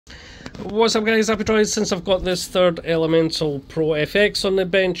What's up guys, Happy Droids. Since I've got this third Elemental Pro FX on the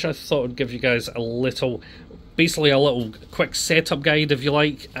bench, I thought I'd give you guys a little quick setup guide, if you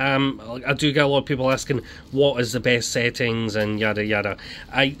like. I do get a lot of people asking what is the best settings and yada yada.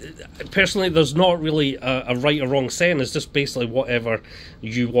 I personally, there's not really a right or wrong setting. It's just basically whatever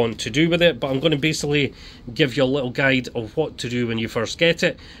you want to do with it, but I'm going to basically give you a little guide of what to do when you first get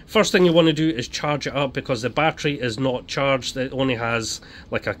it. First thing you want to do is charge it up, because the battery is not charged. It only has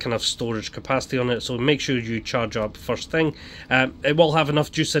like a kind of storage capacity on it, so make sure you charge up first thing. It will have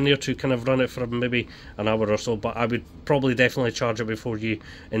enough juice in there to kind of run it for maybe an hour or so, but I would probably definitely charge it before you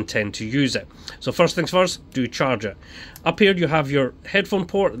intend to use it. So first things first, do charge it. Up here you have your headphone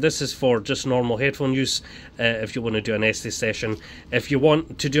port. This is for just normal headphone use if you want to do an SD session. If you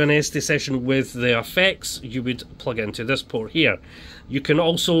want to do an SD session with the effects, you would plug it into this port here. You can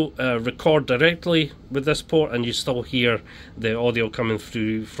also record directly with this port, and you still hear the audio coming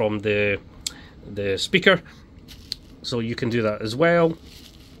through from the speaker, so you can do that as well.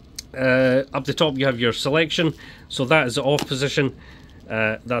 Up the top you have your selection, so that is the off position.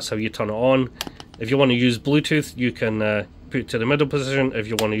 That's how you turn it on. If you want to use Bluetooth, you can put it to the middle position. If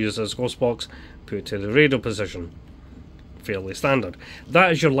you want to use it as Ghostbox, put it to the radio position. Fairly standard.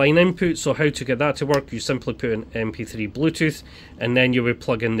 That is your line input, so how to get that to work, you simply put in MP3 Bluetooth, and then you would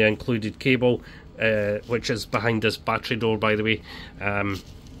plug in the included cable, which is behind this battery door, by the way.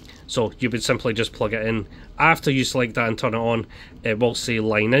 So you would simply just plug it in. After you select that and turn it on, it will say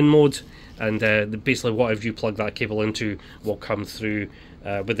line in mode, and basically whatever you plug that cable into will come through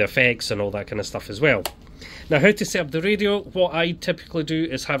with the effects and all that kind of stuff as well. Now, how to set up the radio, what I typically do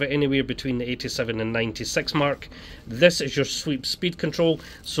is have it anywhere between the 87 and 96 mark. This is your sweep speed control,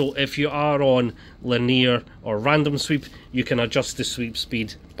 so if you are on linear or random sweep, you can adjust the sweep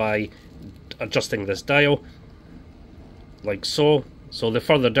speed by adjusting this dial, like so. So the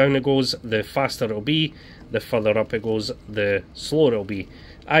further down it goes, the faster it'll be. The further up it goes, the slower it'll be.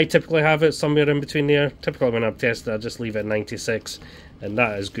 I typically have it somewhere in between there. Typically when I've tested, I just leave it at 96, and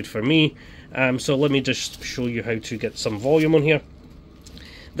that is good for me. So let me just show you how to get some volume on here.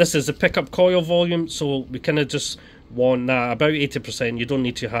 This is the pickup coil volume, so we kind of just want that about 80%. You don't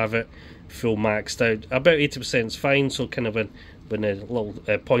need to have it full maxed out. About 80% is fine, so kind of when the little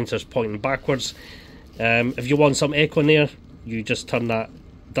pointer's pointing backwards. If you want some echo in there, you just turn that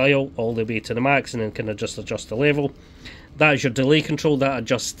dial all the way to the max, and then kind of just adjust the level. That is your delay control. That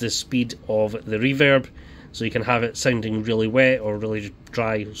adjusts the speed of the reverb, so you can have it sounding really wet or really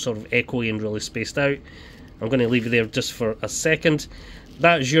dry, sort of echoey and really spaced out. I'm going to leave it there just for a second.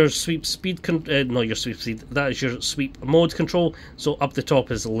 That is your sweep speed, not your sweep speed, that is your sweep mode control. So up the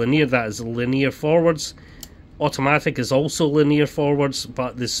top is linear, that is linear forwards. Automatic is also linear forwards,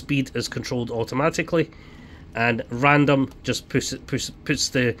 but the speed is controlled automatically. And random just puts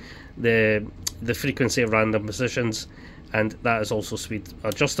the frequency of random positions, and that is also speed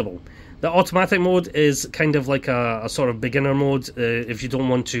adjustable. The automatic mode is kind of like a sort of beginner mode. If you don't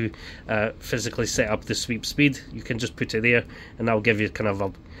want to physically set up the sweep speed, you can just put it there, and that'll give you kind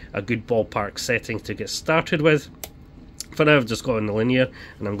of a good ballpark setting to get started with. For now, I've just got on the linear,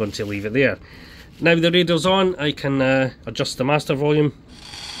 and I'm going to leave it there. Now the radio's on, I can adjust the master volume,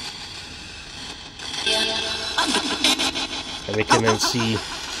 and we can then see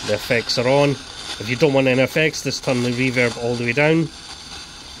the effects are on. If you don't want any effects, just turn the reverb all the way down,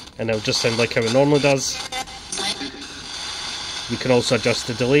 and it'll just sound like how it normally does. You can also adjust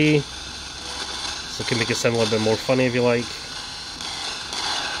the delay, so it can make it sound a little bit more funny if you like.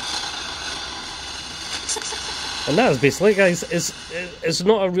 And that is basically it, guys. It's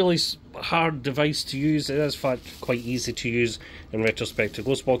not a really hard device to use. It is in fact quite easy to use in retrospect to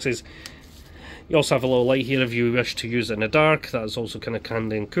Ghostboxes. You also have a little light here if you wish to use it in the dark. That is also kind of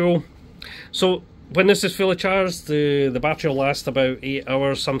handy and cool. So when this is fully charged, the battery will last about 8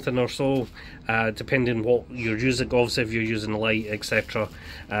 hours something or so, depending what you're using, obviously if you're using light, etc.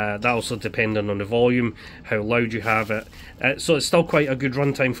 That also depending on the volume, how loud you have it. So it's still quite a good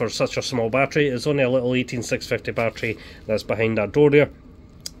runtime for such a small battery. It's only a little 18650 battery that's behind that door there.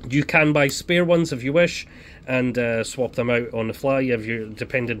 You can buy spare ones if you wish, and swap them out on the fly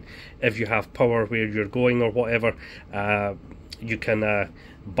depending if you have power where you're going or whatever. You can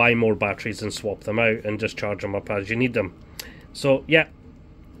buy more batteries and swap them out and just charge them up as you need them. So yeah,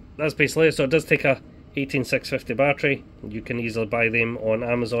 that's basically it. So it does take a 18650 battery. You can easily buy them on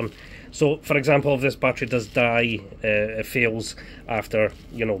Amazon. So for example, if this battery does die, it fails after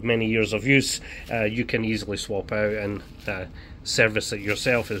many years of use, you can easily swap out and service it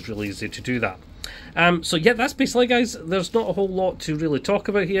yourself. It's really easy to do that. So yeah, that's basically, guys, there's not a whole lot to really talk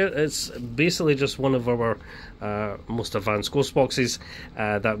about here. It's basically just one of our most advanced ghost boxes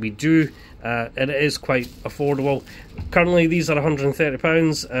that we do, and it is quite affordable. Currently these are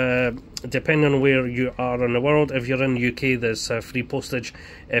 £130, depending on where you are in the world. If you're in the UK, there's free postage.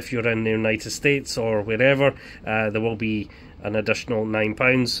 If you're in the United States or wherever, there will be an additional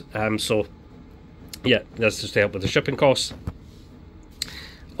 £9. So yeah, that's just to help with the shipping costs.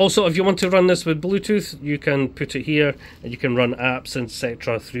 Also, if you want to run this with Bluetooth, you can put it here, and you can run apps,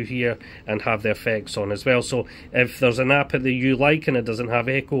 etc. through here and have the effects on as well. So if there's an app that you like and it doesn't have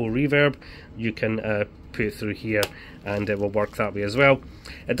echo or reverb, you can put it through here and it will work that way as well.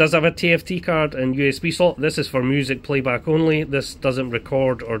 It does have a TFT card and USB slot. This is for music playback only. This doesn't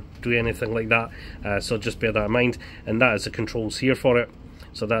record or do anything like that, so just bear that in mind. And that is the controls here for it.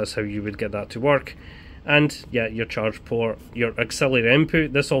 So that's how you would get that to work. And yeah, your charge port, your auxiliary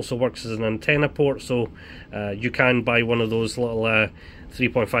input. This also works as an antenna port, so you can buy one of those little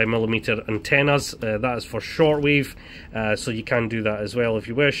 3.5mm antennas. That is for shortwave, so you can do that as well if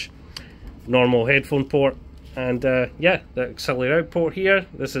you wish. Normal headphone port, and yeah, the auxiliary out port here.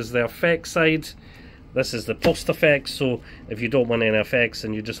 This is the effects side. This is the post effects, so if you don't want any effects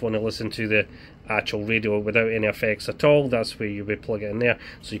and you just want to listen to the actual radio without any effects at all, that's where you would plug it in there.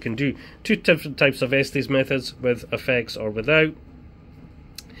 So you can do two different types of Estes methods, with effects or without.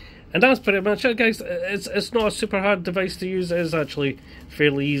 And that's pretty much it, guys. It's not a super hard device to use. It is actually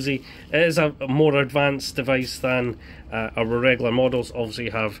fairly easy. It is a more advanced device than our regular models. Obviously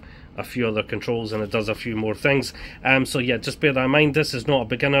you have a few other controls and it does a few more things. So yeah, just bear that in mind. This is not a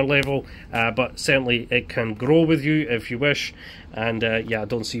beginner level, but certainly it can grow with you if you wish. And yeah, I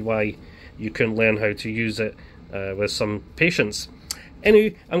don't see why you couldn't learn how to use it with some patience.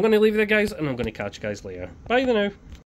 Anyway, I'm going to leave it there, guys, and I'm going to catch you guys later. Bye now.